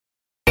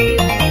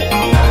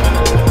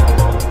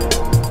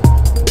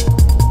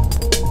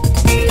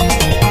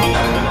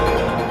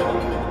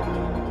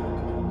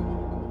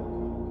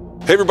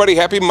Hey everybody,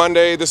 happy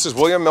Monday. This is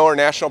William Miller,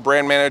 National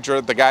Brand Manager,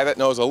 the guy that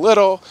knows a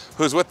little,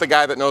 who's with the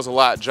guy that knows a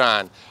lot,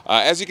 John.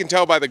 As you can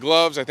tell by the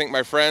gloves, I think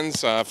my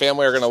friends,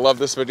 family are gonna love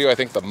this video, I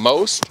think the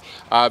most,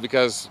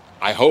 because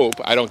I hope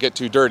I don't get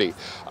too dirty.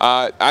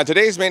 On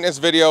today's maintenance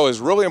video is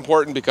really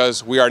important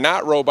because we are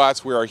not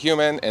robots, we are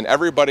human, and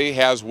everybody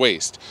has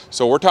waste.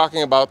 So we're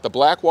talking about the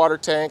black water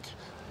tank,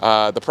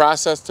 the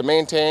process to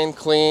maintain,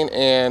 clean,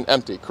 and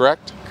empty,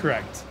 correct?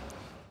 Correct.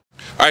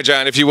 All right,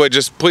 John, if you would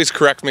just please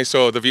correct me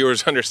so the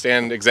viewers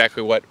understand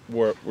exactly what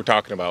we're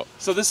talking about.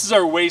 So this is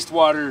our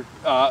wastewater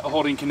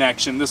holding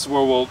connection. This is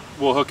where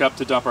we'll hook up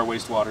to dump our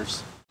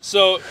wastewaters.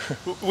 So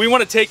we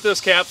want to take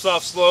those caps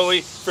off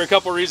slowly for a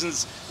couple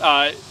reasons.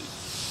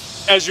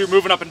 As you're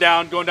moving up and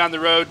down, going down the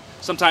road,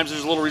 sometimes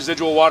there's a little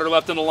residual water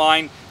left in the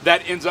line.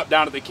 That ends up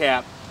down at the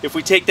cap. If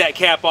we take that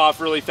cap off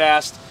really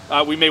fast,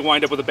 we may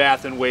wind up with a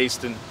bath and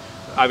waste, and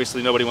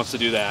obviously nobody wants to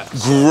do that.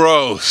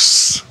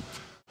 Gross.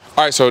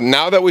 All right, so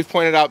now that we've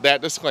pointed out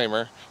that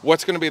disclaimer,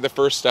 what's going to be the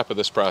first step of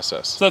this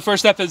process? So the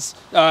first step is,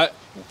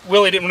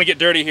 Willie didn't want to get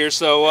dirty here,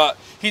 so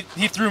he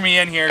threw me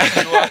in here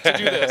to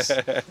do this.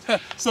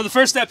 So the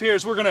first step here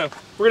is we're gonna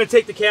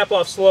take the cap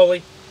off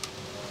slowly.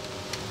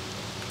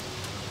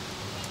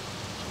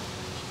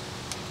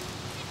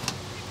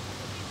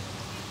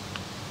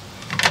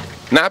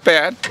 Not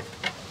bad.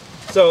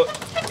 So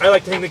I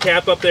like to hang the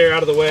cap up there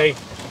out of the way,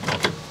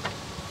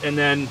 and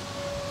then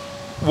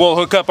we'll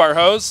hook up our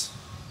hose.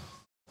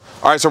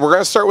 All right, so we're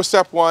gonna start with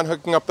step one,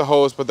 hooking up the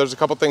hose, but there's a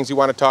couple things you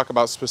wanna talk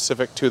about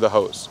specific to the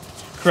hose.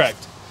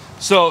 Correct.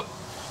 So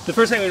the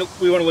first thing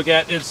we wanna look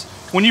at is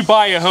when you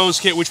buy a hose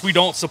kit, which we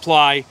don't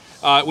supply,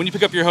 when you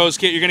pick up your hose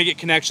kit, you're gonna get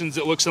connections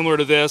that look similar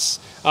to this.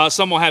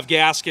 Some will have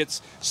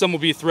gaskets, some will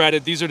be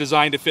threaded. These are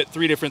designed to fit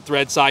 3 different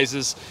thread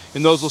sizes,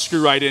 and those will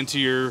screw right into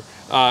your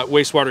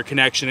wastewater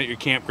connection at your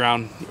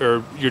campground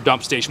or your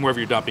dump station, wherever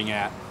you're dumping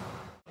at.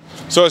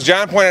 So as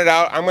John pointed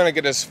out, I'm gonna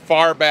get as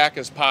far back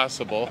as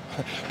possible.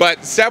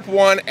 But step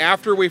one,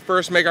 after we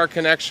first make our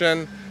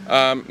connection,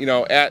 you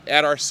know,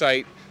 at our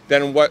site,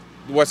 then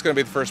what's gonna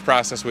be the first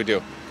process we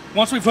do?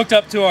 Once we've hooked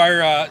up to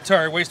our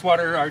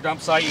wastewater, our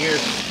dump site here,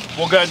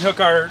 we'll go ahead and hook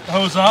our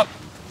hose up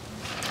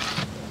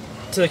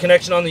to the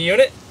connection on the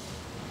unit.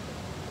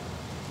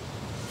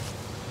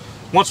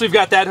 Once we've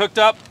got that hooked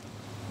up,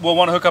 we'll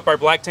want to hook up our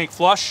black tank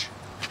flush.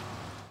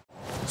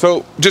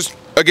 So just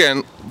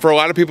again, for a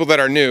lot of people that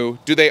are new,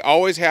 do they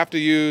always have to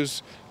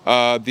use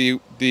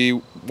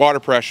the water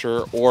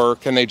pressure, or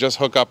can they just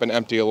hook up and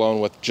empty alone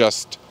with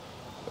just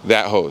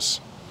that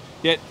hose?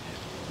 Yeah,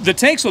 the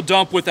tanks will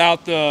dump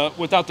without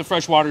the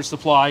fresh water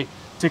supply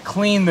to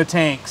clean the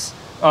tanks.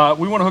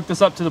 We want to hook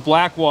this up to the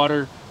black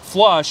water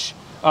flush.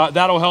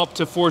 That'll help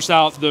to force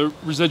out the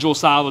residual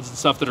solids and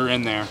stuff that are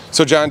in there.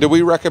 So John, do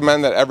we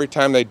recommend that every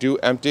time they do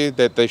empty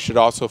that they should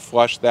also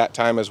flush that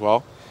time as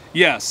well?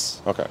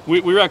 Yes. Okay.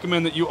 We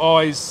recommend that you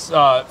always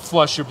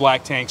flush your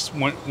black tanks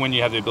when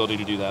you have the ability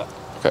to do that.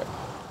 Okay.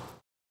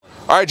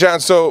 All right, John,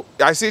 so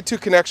I see 2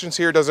 connections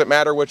here. Does it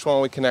matter which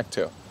one we connect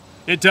to?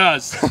 It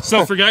does.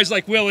 So for guys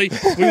like Willie,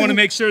 we want to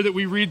make sure that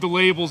we read the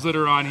labels that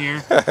are on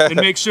here and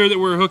make sure that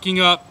we're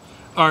hooking up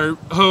our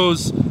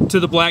hose to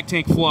the black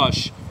tank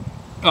flush.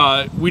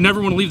 We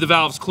never want to leave the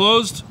valves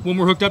closed when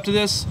we're hooked up to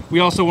this. We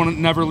also want to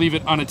never leave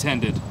it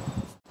unattended.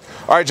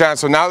 All right, John,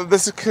 so now that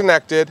this is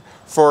connected,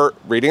 for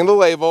reading the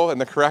label and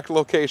the correct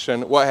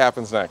location, what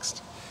happens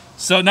next?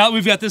 So now that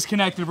we've got this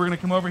connected, we're going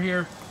to come over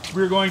here.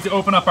 We're going to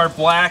open up our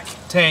black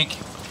tank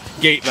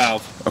gate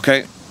valve.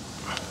 Okay.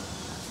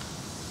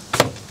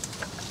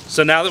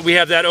 So now that we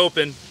have that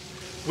open,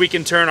 we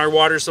can turn our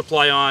water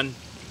supply on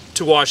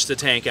to wash the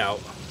tank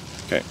out.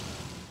 Okay.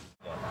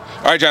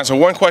 All right, John, so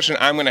one question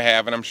I'm going to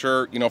have, and I'm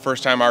sure, you know,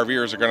 first-time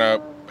RVers are going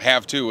to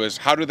have too, is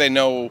how do they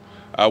know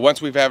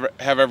once we have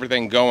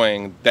everything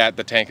going that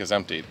the tank is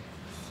emptied?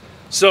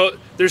 So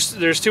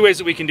there's 2 ways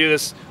that we can do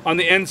this. On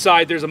the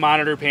inside, there's a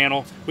monitor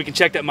panel. We can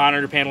check that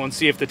monitor panel and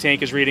see if the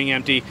tank is reading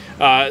empty.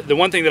 The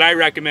one thing that I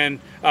recommend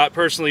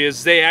personally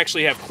is they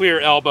actually have clear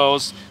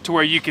elbows to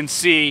where you can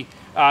see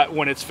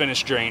when it's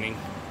finished draining.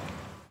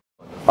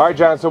 All right,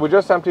 John, so we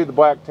just emptied the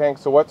black tank,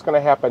 so what's going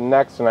to happen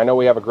next? And I know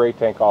we have a gray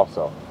tank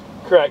also.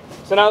 Correct.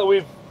 So now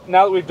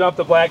that we've dumped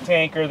the black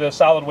tank, or the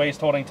solid waste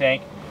holding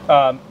tank,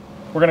 we're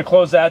going to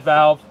close that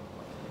valve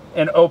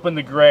and open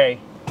the gray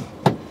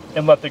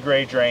and let the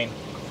gray drain.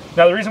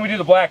 Now the reason we do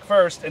the black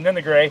first and then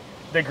the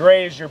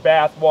gray is your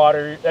bath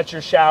water, that's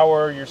your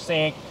shower, your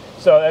sink,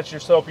 so that's your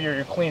soapy or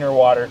your cleaner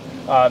water.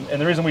 And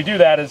the reason we do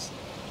that is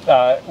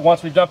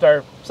once we've dumped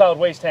our solid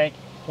waste tank,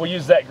 we'll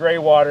use that gray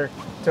water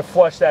to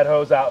flush that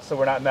hose out so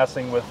we're not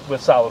messing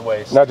with solid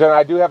waste. Now, Jen,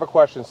 I do have a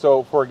question.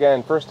 So for,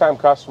 again, first-time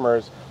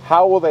customers,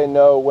 how will they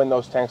know when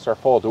those tanks are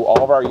full? Do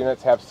all of our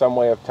units have some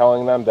way of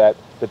telling them that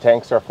the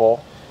tanks are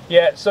full?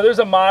 Yeah, so there's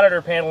a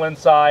monitor panel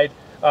inside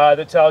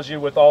that tells you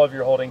with all of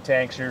your holding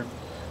tanks, and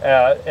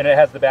it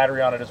has the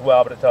battery on it as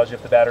well, but it tells you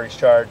if the battery's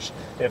charged,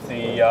 if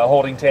the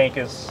holding tank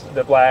is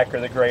the black or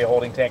the gray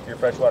holding tank, or your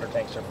freshwater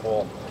tanks are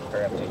full or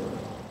empty.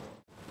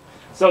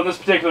 So in this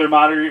particular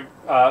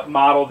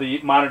model, the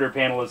monitor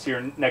panel is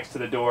here next to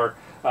the door.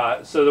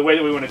 So the way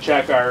that we want to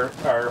check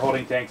our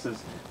holding tanks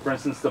is, for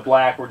instance, the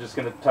black, we're just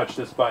going to touch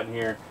this button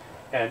here,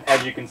 and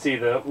as you can see,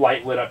 the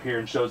light lit up here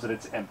and shows that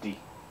it's empty.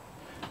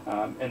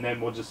 And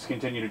then we'll just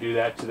continue to do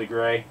that to the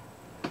gray,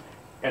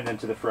 and then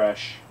to the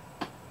fresh.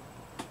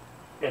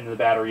 And the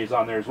battery is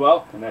on there as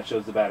well, and that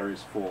shows the battery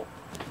is full.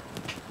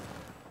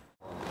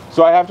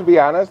 So I have to be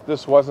honest,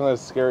 this wasn't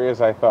as scary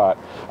as I thought.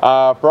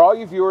 For all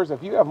you viewers,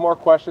 if you have more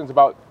questions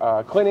about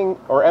cleaning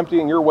or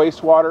emptying your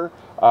wastewater,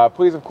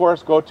 please, of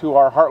course, go to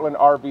our Heartland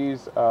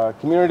RV's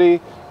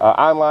community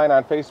online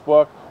on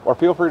Facebook, or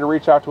feel free to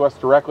reach out to us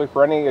directly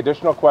for any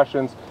additional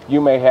questions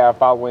you may have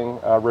following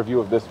a review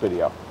of this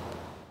video.